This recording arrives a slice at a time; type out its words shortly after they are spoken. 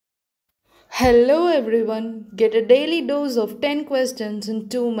Hello everyone, get a daily dose of 10 questions in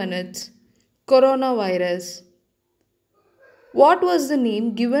 2 minutes. Coronavirus. What was the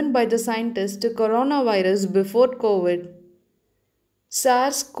name given by the scientists to coronavirus before COVID?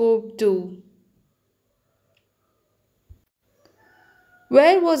 SARS-CoV-2.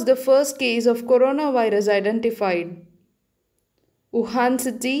 Where was the first case of coronavirus identified? Wuhan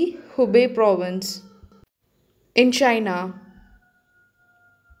City, Hubei Province. In China.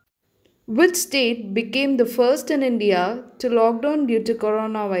 Which state became the first in India to lock down due to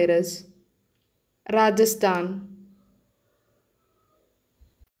coronavirus? Rajasthan.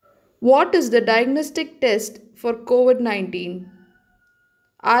 What is the diagnostic test for COVID 19?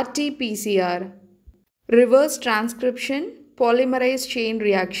 RT-PCR. Reverse transcription polymerase chain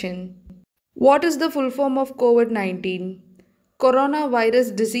reaction. What is the full form of COVID 19?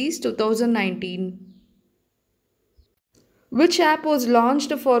 Coronavirus Disease 2019. Which app was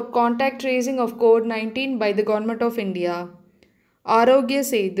launched for contact tracing of COVID 19 by the Government of India? Arogya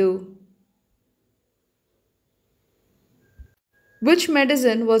Setu. Which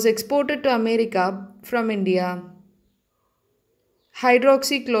medicine was exported to America from India?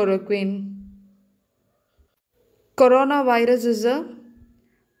 Hydroxychloroquine. Coronavirus is a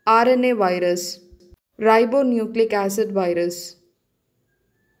RNA virus, ribonucleic acid virus.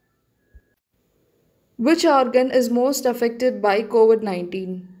 Which organ is most affected by COVID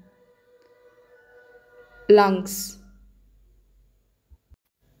 19? Lungs.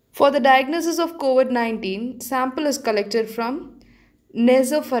 For the diagnosis of COVID 19, sample is collected from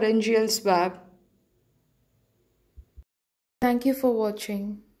nasopharyngeal swab. Thank you for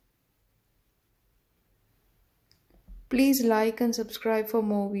watching. Please like and subscribe for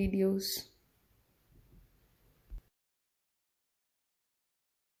more videos.